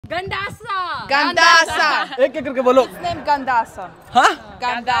गंडासा। गंडासा। एक एक करके बोलो। नेम गंडासा। हाँ?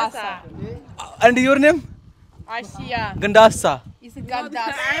 गंडासा। And your name? आशिया। गंडासा। इस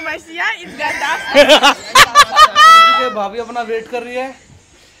गंडासा। आई एम आशिया, इस गंडासा। ठीक है, भाभी अपना वेट कर रही है,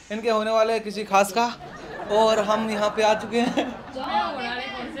 इनके होने वाले किसी खास का, और हम यहाँ पे आ चुके हैं।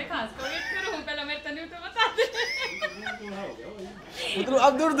 मतलब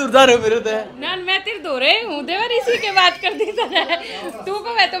अब दूर दूर जा रहे हो मेरे तो ना मैं तेरे दो रहे हूँ देवर इसी के बात कर दी तू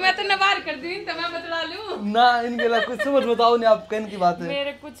को मैं तो नवार कर दी तो मैं बतला लूँ ना, इनके लिए कुछ समझ बताओ नहीं, आप कहने की बात है।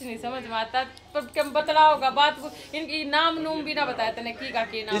 मेरे कुछ नहीं समझ में आता, पर क्या बतलाओगा बात को, इनकी नाम नूम भी ना बताया तने की का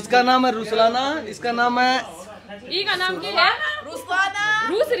नाम। इसका नाम है रुसलाना, इसका नाम है ई का नाम की है रुसलाना।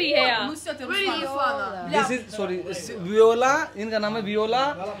 रूसरी है यार। दिस इज सॉरी वियोला, इनका नाम है वियोला,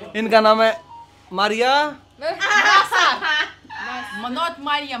 इनका नाम है Maria. Not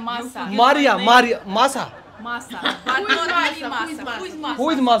Maria, Masa. Maria मासा। Masa. But not Maria, Masa. Who is Masa? Who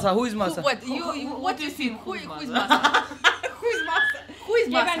is Masa? Who is Masa? What do you think? Who is Masa? Who is Masa? Who is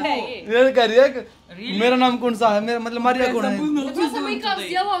Masa? ये कह रही है कि मेरा नाम कौन सा है, मेरा मतलब मारिया कौन है?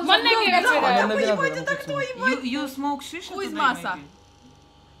 You smoke shisha? Who is Masa?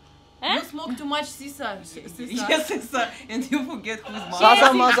 You smoke too much sisa. Yes, sisa. And you forget who is Masa.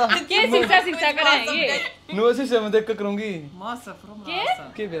 सासा मासा। क्या शिक्षा कराएंगे ये? नोसी से मैं देख कर करूँगी। Masa from Rasa.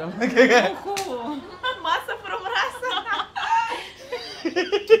 के बेरा मैं क्या? Masa from Rasa.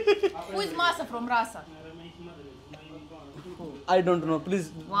 Who is Masa from Rasa? I don't know, please.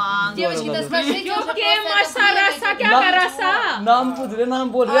 девочки, да скажите уже के मासा रासा क्या कर रासा? नाम पूछ रहे, नाम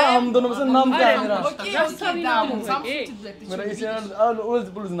बोल रहे, हम दोनों में से नाम क्या है मेरा? Окей, да, сам मेरा इसे उल्स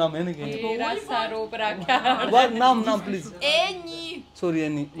पुल्स नाम है नहीं रासा रोप रखा। क्या? नाम please. Энни. Sorry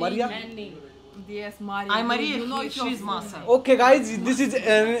Annie. Maria. Yes, Maria. I'm Maria. You know She is Masa. Okay guys, this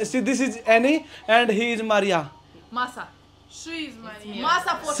is Annie and he is Maria. Masa. She is Maria.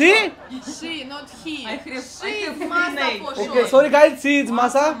 Masa for See? sure. She, not he. She is Masa for sure. Okay, sorry guys, she is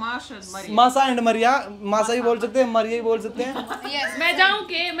Masa. Masha and Maria. Masa and Maria. Masa ही बोल सकते हैं, Maria ही बोल सकते हैं। Yes. मैं जाऊँ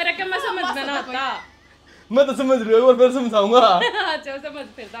के मेरा क्या मैं समझ में ना आता। मैं तो समझ रही हूँ और फिर समझाऊंगा। अच्छा समझ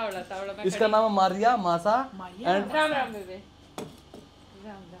फिर तावड़ा इसका नाम है मारिया, मासा and राम राम बेबे।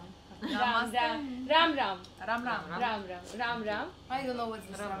 Ram Ram Ram Ram Ram. I don't know what's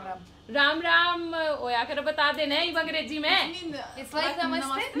this Ram Ram. Ram Ram ओया कर बता देना है अंग्रेजी में। It's like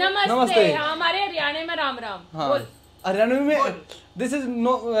namaste. नमस्ते। हाँ हमारे हरियाणा में राम राम। हाँ हरियाणा में this is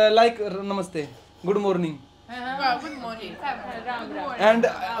no like नमस्ते, good morning Good morning. Ram Ram. and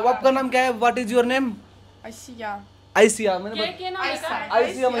आपका नाम क्या है? What is your name? Asiya. Isaiah. मैंने क्या नाम है?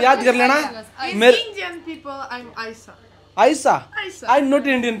 आइसिया याद कर लेना। It's Indian people. I'm Aisa. ISA. Aisa. I'm not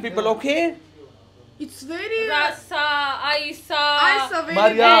Indian people, okay? It's very. Rasa ISA Aisa very.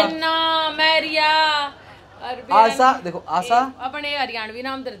 Maria. एन्ना मैरिया आशा देखो आशा अपने हरियाणवी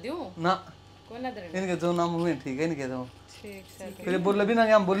नाम दर दूं ना, कौन ना दर इनके जो नाम हुए ठीक है, इनके दो ठीक सर फिर बोले भी ना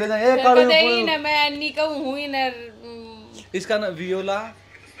कि हम बोले जाए एक कदे ही ना मैं एन्नी कहूं हुई ना इसका नाम Viola,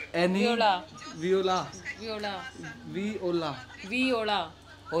 any, Viola Viola, Viola Viola, Viola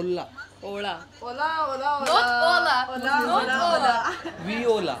Ola, Ola Ola, ola, ola. Not ola. Not ola.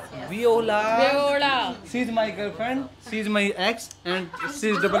 Viola, Viola. Viola She is my girlfriend, she is my ex and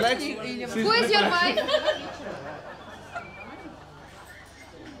she is double X. Who is your wife?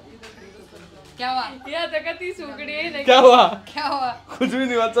 क्या हुआ? या तो कती सुगड़ी है नहीं क्या हुआ? क्या हुआ? कुछ भी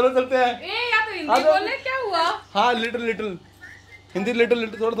नहीं हुआ, चलो चलते हैं। ए या तो हिंदी बोलने क्या हुआ? हाँ लिटिल लिटिल हिंदी, लिटिल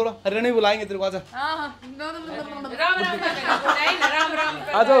थोड़ा थोड़ा हरियाणवी बुलाएंगे तेरे को, आजा। हाँ राम राम नहीं ना राम राम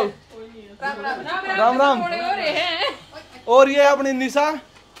आ जाओ। राम राम। थोड़े हो रहे हैं और ये अपनी निशा,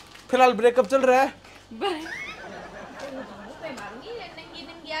 फिलहाल ब्रेकअप चल रहा है।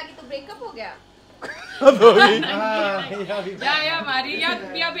 तो ब्रेकअप हो गया। या हमारी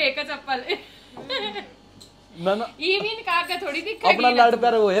या बेका चप्पल ना ना इविन का के थोड़ी दिखेगी अपना लाड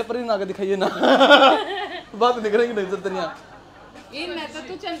प्यार वो है, पर इन आगे दिखाइए ना। बात दिख रही नहीं चलते नहीं। इन न तो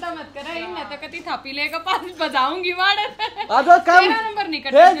तू चिंता मत कर, इन न तो कती थापी लेगा पास बजाऊंगी वाड़े। आ जाओ कम। मेरा नंबर नहीं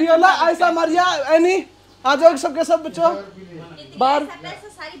कट। हे वियोला, आयशा, मारिया, एनी आ जाओ सबके सब बच्चों बाहर।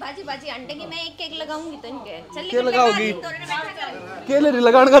 सारी बाजी बाजी अंडे की मैं एक लगाऊंगी तो इनके चल क्या लगाओगी? केले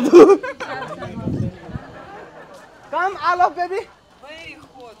लगाने का तू कम आलो baby.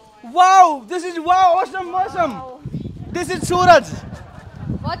 Wow this is wow awesome awesome. This is Suraj.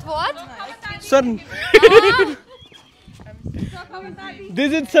 What? Sun.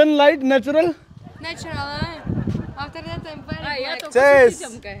 This is sunlight natural. After that temper. या तो Cheers.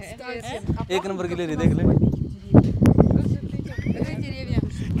 चमका है। एक नंबर के लिए देख ले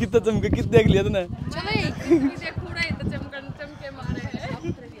कितना चमके, कितना देख लिया तूने। चलो देखो ना ये तो चमके मारे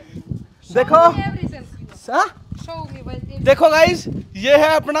हैं। देखो हाँ show me what they देखो गाइस, ये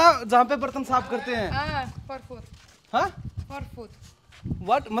है अपना जहाँ पे बर्तन साफ करते हैं। for food. हाँ? For food.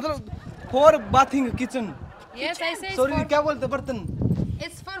 What? मतलब for bathing kitchen. Yes, I say Sorry, क्या बोलते हैं बर्तन?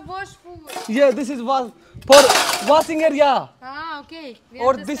 it's for wash food. Yeah, this is for washing area. Okay.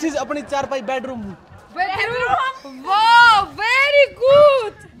 और this is अपनी चारपाई bedroom. Bedroom. Wow, very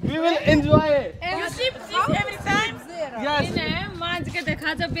good. We will enjoy. You sleep every time. Yes. इन्हें मांझ के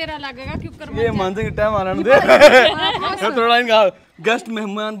देखा जब बेरा लगेगा क्यों कर ये मानसे की टाइम आना दे। थोड़ा इनका गेस्ट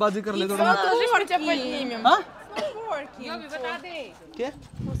मेहमानबाजी कर ले थोड़ा। हाँ? यो भी बता दे। क्या?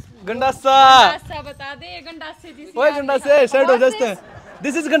 गंडासा। गंडासा बता दे, गंडासे जिसे। ओए गंडासे, साइड हो जाते।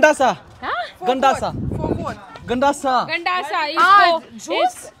 This is गंडासा। गंडासा। For what? गंडासा। गंडासा इसको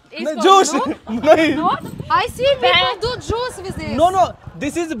juice? नहीं जूस नहीं। I see people do juice with this. No.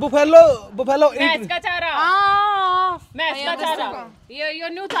 This is buffalo भैंस eat. का चारा। भैंस का चारा। यो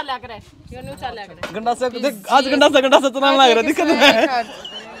न्यू चाला करे। यो न्यू चाला करे। गंडासा देख आज गंडासा चलाने लग रहा है दिक्कत है।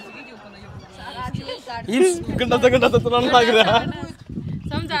 गंडासा चलाने लग रहा है।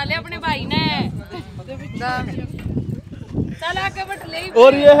 समझा ले अपने भाई ने। चल आके बट ले।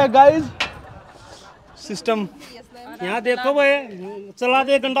 और ये है गाइस सिस्टम। यहाँ देखो भाई, चला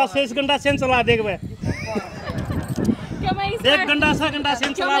दे गंडा से इस गंडा से चला दे भाई। क्या मैं इसमें देख गंडा से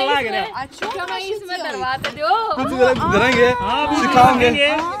चला लग रहा है। क्या मैं इसमें दरवाजा दो। कुछ करेंगे, सिखाएंगे।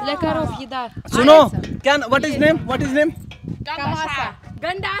 लेकर ऑफ इधर। सुनो क्या व्हाट इज नेम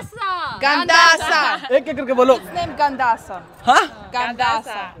गंडासा। Gandasa. एक एक करके बोलो। Name Gandasa. हाँ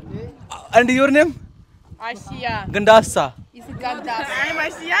Gandasa. And your name Asia. गंडासा। Is it Gandasa? I'm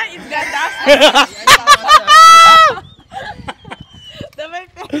Asia, it's Gandasa.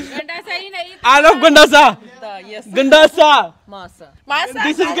 गंडासा ही नहीं। I love गंडासा। Yes. गंडासा। Masa. Masa.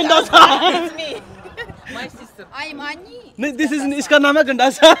 This is गंडासा। It's me. My sister. I'm Ani. नहीं this is इसका नाम है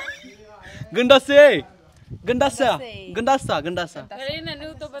गंडासा। गंडासा। अरे नन्नू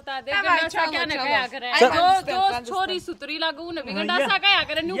तो बता दे अब गंडासा चलो, क्या न चलो। कया करे। जो छोरी सुतरी लागू न भी गंडासा कया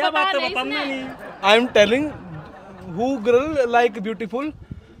करे न्यू ये बता बात तो दे बताना इसने। नहीं। I am telling who girl like beautiful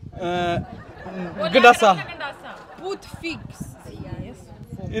गंडासा। गंडासा। Put figs.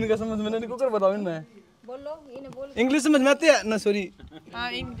 इनका समझ में नहीं कुकर बताओ इनमें। बोलो इन्हें बोल इंग्लिश समझ में आती है ना? Sorry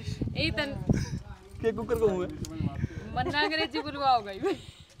English. इतन के कुकर को हुए मन्ना अंग्रेजी बुलवा हो गई।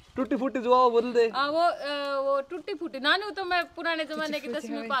 टूटी फूटी जो आओ बोल दे। वो टूटी फूटी नानू तो मैं पुराने जमाने की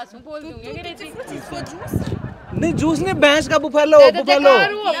 10वीं पास हूँ बोल दूंगी अंग्रेजी। नहीं जूस नहीं भैंस का buffalo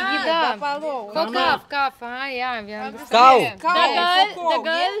Calf. Yeah, we understand. Cow The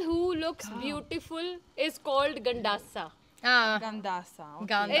girl who looks beautiful is called गंडासा। Gandasa.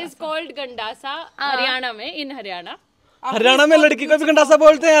 Is called गंडासा Haryana में in हरियाणा। हरियाणा में लड़की को भी गंडासा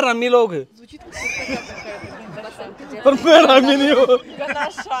बोलते हैं रामी लोग। पर मैं रामी नहीं हूँ।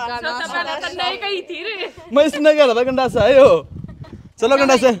 सबसे पहले तो नहीं गई थी रे। मैं इसने कह रहा था गंडासा है यो। चलो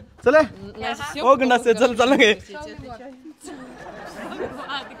गंडासे चले। ओ गंडासे चलेंगे।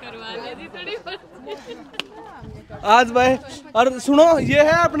 बात करवा ले दी थोड़ी बहुत। आज भाई और सुनो ये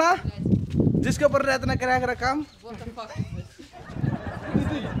है अपना जिसके ऊपर रहता ना करा काम।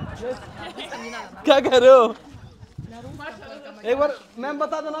 क्या कह रहे हो? एक बार मैम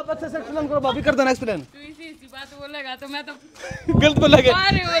बता देना आप अच्छे से एक्सप्लेन करो, भाभी कर देना एक्सप्लेन। तू इसी बात बोलेगा तो मैं तो गलत बोलेंगे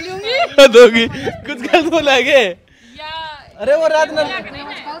अरे बोलूंगी दोगी कुछ गलत बोलेंगे। या अरे वो रात में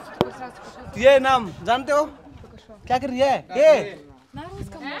ये नाम जानते हो क्या कर रही है ये?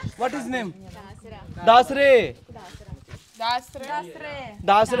 What is name? दासरे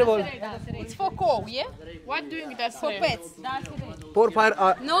बोल। It's for cow, yeah? What doing that for pets? Four fire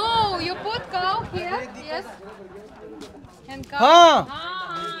No, you put cow here. Yes. And cow. हाँ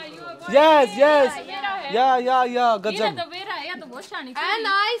यस या ये गजब। तो बेरा है या तो बहुत शानी And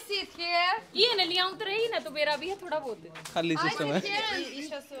I sit here. ये न लिया उतर ही ना तो बेरा भी है थोड़ा बहुत। खाली सिस्टम है।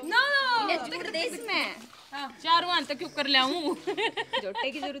 नो इन्हें छोड़ दे इसमें चारों अंत क्यों कर लाऊं।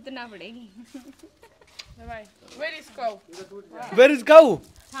 जोटे की जरूरत ना पड़ेगी। Where is cow? Where is काऊ?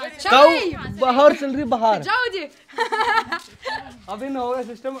 काऊ बाहर चल रही बाहर। जाओ जी। अभी न होगा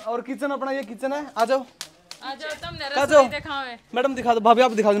सिस्टम। और किचन अपना ये किचन है। आ जाओ आ जाओ तुमने आ जाओ। रसोई दिखाओ। मैडम दिखा दो, भाभी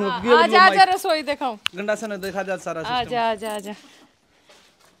आप दिखा दो। आजा रसोई दिखाओ। गंडासा ने दिखा दिया सारा सिस्टम। आजा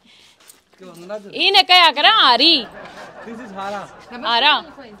इन्हें क्या करा आरी दिस इज हारा आरा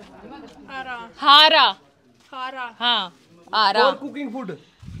हारा हाँ आरा। और cooking food.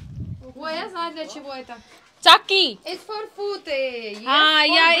 Ой, я знаю для чего это. Chaki It's for food. Yes, हाँ for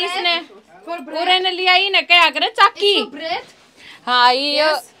या bread. इसने For bread. पूरे ने लिया इन्हें क्या करे चाकी। For bread. हाँ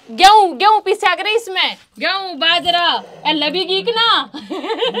ये गेहूं पीसा करे इसमें गेहूं बाजरा लबी गीक ना। Oh,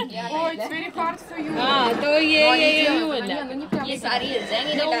 it's very hard for you. हाँ तो ये यूं है ये सारी हिल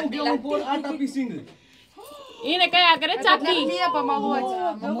जाएंगी इन्हें डाल दिला। आटा पीसिंग इन्हें क्या करे चाकी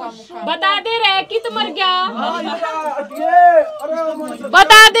बता दे रहे कि तू मर गया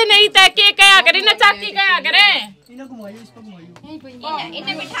बता दे नहीं तय के क्या करे ना चाकी क्या करे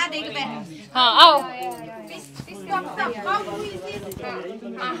इन्हें बिठा दे के हाँ आओ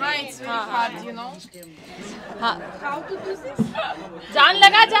It's very hard, you know. हाँ जान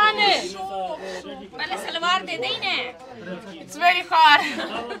लगा जान पहले सलवार दे दे इन्हें It's very hard.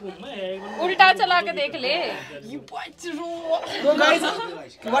 उल्टा चला के देख ले तो गाइस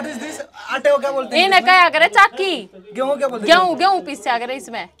व्हाट इज दिस? आटे को क्या बोलते हैं? इन्हें क्या करे चाकी गेहूं क्या बोलते हैं? गेहूं पीसा करे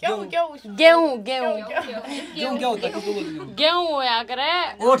इसमें गेहूं क्या होता है? किसको बोलते हैं? गेहूं होया करे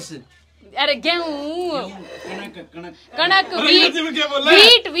ओट्स। अरे गेहूं कणक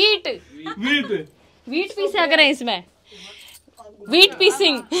वीट पीसा करें इसमें वीट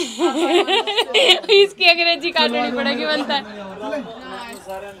पीसिंग इसकी अंग्रेजी काटनी पड़ेगी बनता है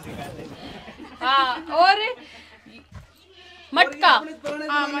हाँ और मटका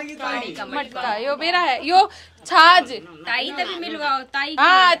मटका यो मेरा है यो छाछ ताई तभी मिलवाओ ताई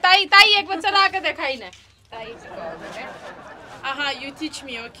हाँ ताई एक बार चला के दिखाई ना You teach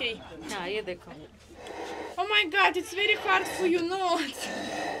me, okay. हाँ ये देखो Oh my God, it's very hard for you, no.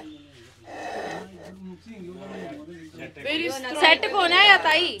 Very strong. Set कौन है या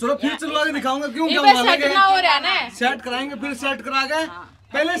ताई चलो फिर चलवा के दिखाऊंगा क्यों ये क्या पे होगा सेट ना हो रहा ना सेट कराएंगे फिर सेट करा के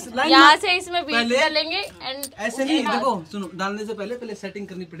पहले लाइन यहाँ से इसमें बीट पहले- डालेंगे एंड ऐसे नहीं देखो सुनो डालने से पहले सेटिंग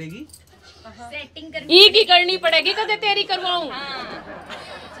करनी पड़ेगी सेटिंग कर ई की करनी पड़ेगी कदे तेरी करवाऊं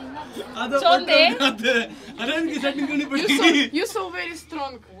छोड़ दे अरे इनकी सेटिंग करनी पड़ेगी You so very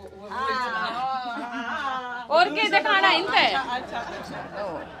strong. और क्या दिखाना इनसे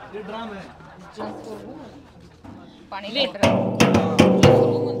ये ड्राम है पानी ले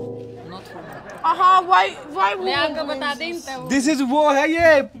Why ले आके बता दे इनसे दिस इज वो है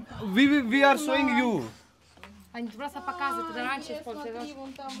ये we are showing you Они просто показывают, это раньше использовали.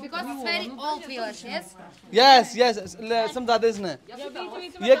 Because it's very old village, yes? Yes समझा दे इसने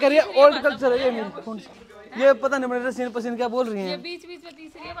ये कह रही है ओल्ड कल्चर है ये पता नहीं मेरे सीन पसीन क्या बोल रही हैं बीच में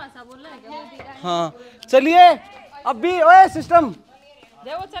तीसरी भाषा बोल रहा है क्या हाँ चलिए अब भी ओए सिस्टम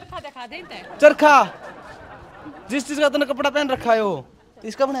दे वो चरखा दिखा दे इनसे चरखा जिस चीज का तूने कपड़ा पहन रखा है वो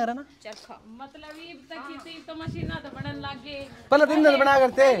इसका बनाया रहा ना मतलब ये तक थी तो मशीन ना तो बनने लग गए पहले दिन में बनाया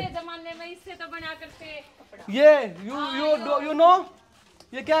करते पहले जमाने में इससे तो बना करते ये यू नो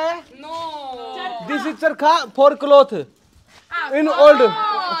ये क्या है दिस इज चरखा for cloth in old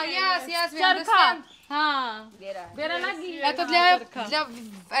Yes, we understand. हाँ बेरा लगी Это для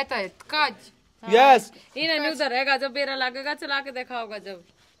ткать. यस इन्हें उधर रहेगा जब बेरा लगेगा चला के देखा होगा जब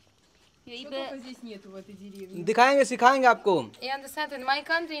दिखाएंगे सिखाएंगे आपको I understand. In my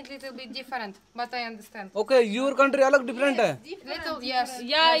country it's little bit different, but I understand. Okay your country अलग डिफरेंट है Little, yes.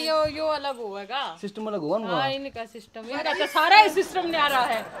 या यो अलग होगा सिस्टम अलग होगा ना हाँ इनका सिस्टम इनका तो सारा ही सिस्टम नहीं आ रहा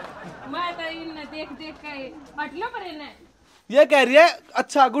है मैं तो इन देख के हट लो पर इन्हें ये कह रही है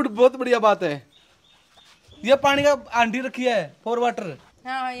अच्छा गुड बहुत बढ़िया बात है ये पानी का आंटी रखी है फॉर वाटर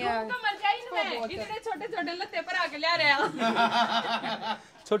Yeah. तो मर जाए इनमें इतने छोटे छोटे लत्ते पर आके ले रहे हैं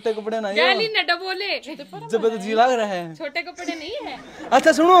छोटे कपड़े ना गैली ये न डबोले जब तो जी लग रहा है छोटे कपड़े नहीं है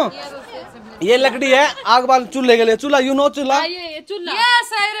अच्छा सुनो ये लकड़ी है आग बाल चूल्हे के लिए चूल्हा यू नो चूल्हा ये चूल्हा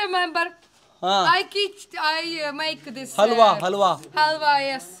Yes, I remember. हाँ I make this. Halwa halwa Halwa,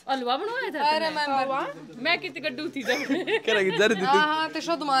 yes. हलवा बनवाया था I remember. मैं कितनी गड्डू थी जब कह रही जरी दीदी Ага, ты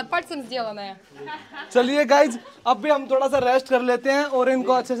что думала, пальцем сделанная? चलिए गाइज अब भी हम थोड़ा सा रेस्ट कर लेते हैं और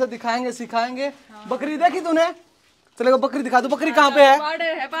इनको अच्छे से दिखाएंगे सिखाएंगे बकरी देखी तूने चलेगा बकरी दिखा दो बकरी कहाँ पे है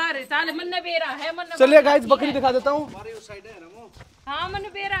बाहर साले मन बेरा है मन चलिए गाइज बकरी दिखा देता हूँ हाँ मन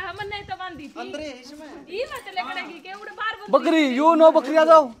बेरा है मन तो बांधी थी ये ना चले करेगी के उड़े बाहर बकरी यू नो बकरी आ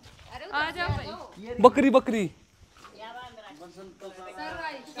जाओ आ जाओ भाई बकरी बकरी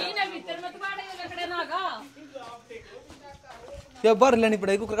इने भीतर मत बाड़े लकड़े ना गा ये बाहर लेनी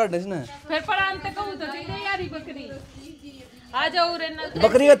पड़ेगी कुकर काटने से ना फिर पड़ा अंत कहूं तो चाहिए यारी बकरी आ जाओ रे ना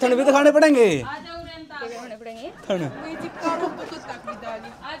बकरी के थन भी तो खाने पड़ेंगे आ जाओ रे ना खाने पड़ेंगे थन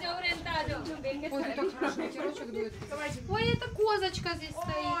आ जाओ रे ना आ जाओ Ой, это козочка здесь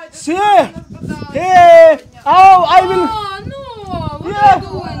стоит. से हे आओ I will Oh, no, what are you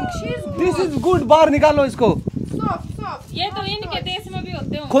doing? She's this is good बाहर निकालो इसको ये तो इनके देश में भी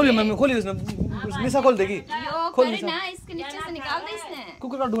होते हैं खोलिए मम्मी खोलिए इसने निशा खोल देगी यो खोल करे निशा ना इसके नीचे से निकाल दे इसने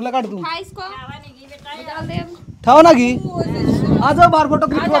कुकर का ढूला काट दूं उठा इसको निकाल दे अब ठाओ ना घी आ जाओ बाहर फोटो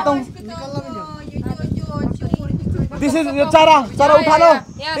क्लिक करवाता हूँ दिस इज चारा चारा उठा लो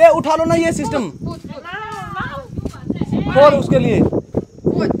ये उठा लो ना ये सिस्टम और उसके लिए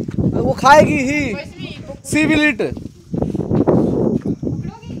वो खाएगी ही सी विल इट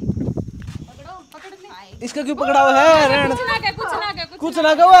इसका क्यों पकड़ा हुआ है रेण? कुछ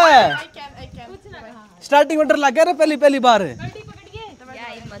ना क्या हुआ है? स्टार्टिंग में डर लग गया रे पहली बार।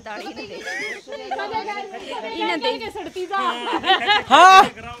 हाँ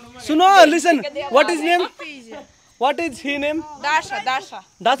सुनो listen, what is name? What is he name?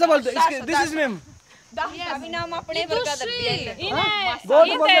 दाशा बोलते इसके, दिस इज नेम नाम अपने बरका दर दिया।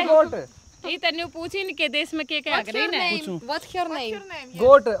 गोट बोलते गोट। ये तन्ने पूछी नहीं के देश में के क्या करे ना? What's her name?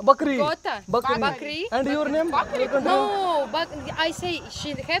 गोट बकरी। Bakri. And your name? No, but I say she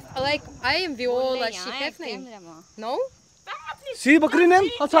have like I am Viola. She have name. No? सी बकरी नेम?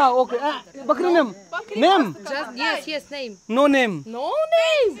 अच्छा ओके बकरी name. Name? Just yes, name. No name. No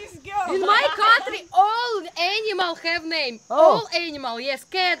name. In my country, all animal have name. Oh. All animal, yes,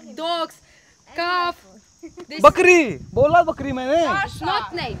 cat, dogs, calf. बकरी बोला बकरी मैंने। It's not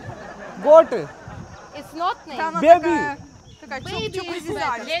name. Goat. It's not name. Baby.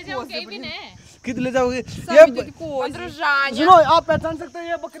 ले जाओ Kevin है। कित ले जाओगे? ये सुनो आप पहचान सकते हो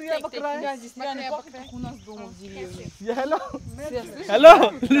ये बकरी है बकरा है? ये हेलो हेलो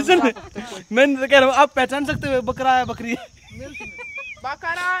लिसन, मैं कह रहा हूँ आप पहचान सकते हो बकरा है बकरी है?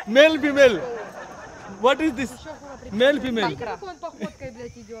 Male female. What is this? Male female. Он походкой,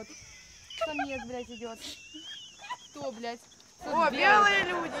 блядь, идет. Самец, блядь, идет. Кто, блядь? О, белые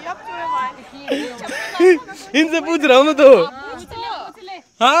люди, я твою мать. इनसे पूछ रहा हूँ मैं तो।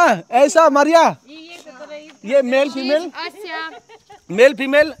 हाँ ऐसा मारिया ये मेल फीमेल। Ася. Male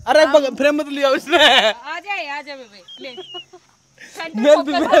female. अरे फ्रेम मत लिया उसने। आ जा बेबे ले। Male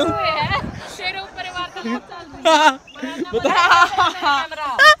female. शेरों परिवार का बहुत चाल।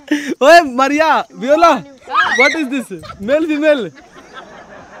 ओए Maria Viola what is this? Male female.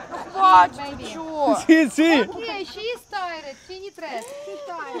 C Okay, she is tired. She needs rest. She's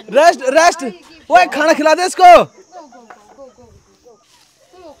tired. Rest. ओए खाना खिला दे इसको।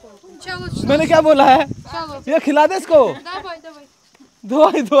 Чего? मैंने क्या बोला है? ये खिला दे इसको। Давай.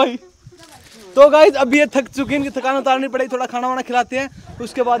 दवाई। तो गाइस अभी ये थक चुके हैं, इनकी थकान उतारनी पड़ेगी, थोड़ा खाना वाना खिलाते हैं,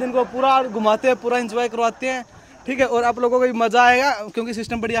 उसके बाद इनको पूरा घुमाते हैं, पूरा एंजॉय करवाते हैं, ठीक है? और आप लोगों को भी मजा आएगा क्योंकि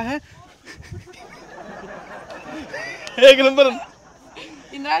सिस्टम बढ़िया है। एक number.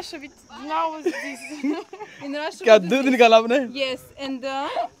 In Russia, now is this. In Russia, क्या दूध निकाला आपने? yes, and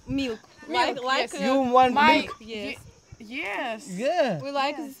milk. Like yes. You want milk? Yes. Yes. Yeah. We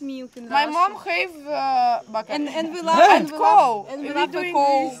like this milk in My Russia. mom have bucket. And we love and cow. And we love the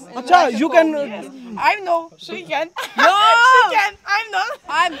cow. अच्छा you can. I know she can. No. She can. I'm not.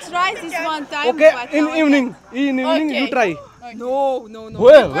 I've tried this one time. Okay but in now I evening. In evening you try. can't. No.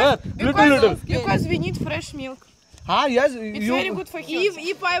 Where? Little. Because we need fresh milk. हाँ yes It's you. very good for health.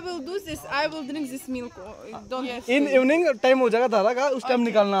 If I will do this, I will drink this milk. Don't. Yes. In evening time हो जाएगा दादा का, उस time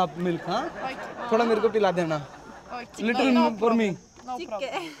निकालना आप milk. हाँ थोड़ा मेरे को पिला देना। Okay. Little for me. No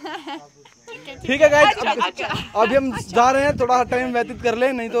problem. ठीक है गाइस अभी हम जा रहे हैं, थोड़ा टाइम व्यतीत कर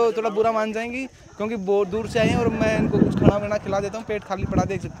ले, नहीं तो थोड़ा बुरा मान जाएंगी क्योंकि बहुत दूर से आए हैं और मैं इनको कुछ खाना वाना खिला देता हूँ। पेट खाली पड़ा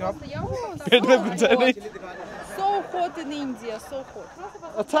देख सकते हो आप, पेट में कुछ है नहीं। So hot in India. So hot.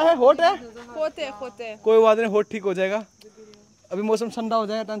 अच्छा है, हॉट है, Hot है. कोई बात नहीं, हॉट ठीक हो जाएगा। अभी मौसम ठंडा हो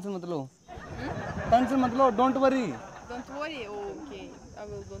जाएगा, टेंशन मत लो, don't worry. Don't worry. Okay. I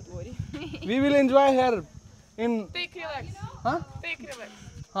will. Don't worry. We will enjoy here in. Take relax. हाँ Take relax.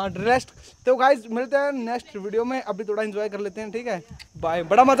 हाँ रेस्ट। तो गाइस मिलते हैं नेक्स्ट वीडियो में, अभी थोड़ा एंजॉय कर लेते हैं, ठीक है? बाय।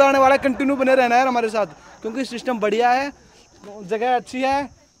 बड़ा मजा आने वाला है, कंटिन्यू बने रहना है हमारे साथ क्योंकि सिस्टम बढ़िया है, जगह अच्छी है,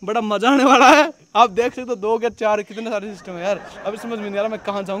 बड़ा मजा आने वाला है। आप देख सकते हो 2 या 4 कितने सारे सिस्टम है यार। अभी समझ में नहीं आ रहा मैं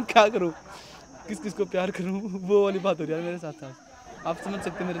कहाँ जाऊँ, क्या करूँ, किस को प्यार करूँ, वो वाली बात हो रही है मेरे साथ साथ। आप समझ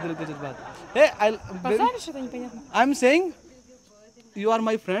सकते हैं मेरे दिल की जज्बात। I am saying you are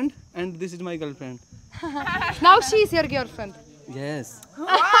my friend and this is my girlfriend. Now she is your girlfriend. Yes.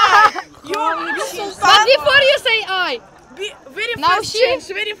 But before you say I. Very Now fast she- change.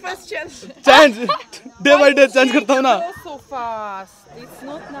 Very fast change. Change day by day change करता हूँ ना। So fast. It's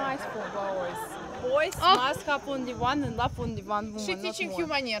not nice for boys. Boys must have only one and love only one woman. She not teaching more. you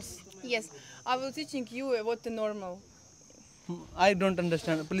manners. Yes, I will teaching you what the normal. I don't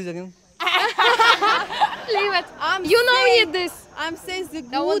understand. Please again. Leave it. I'm You know saying- this. I'm saying the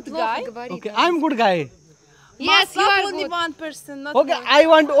Да он good плохо guy говорит. Okay, I'm good guy. Yes, must you love are only good. one person, not Okay, more. I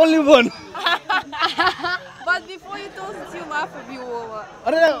want only one. But before you told us you love Viola.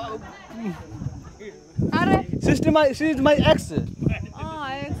 अरे Are. she is my ex.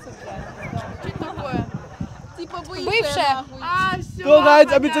 Что такое? Типа Бывшая. нахуй. तो guys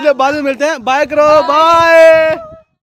अभी चलिए बाद में मिलते हैं, bye करो, bye.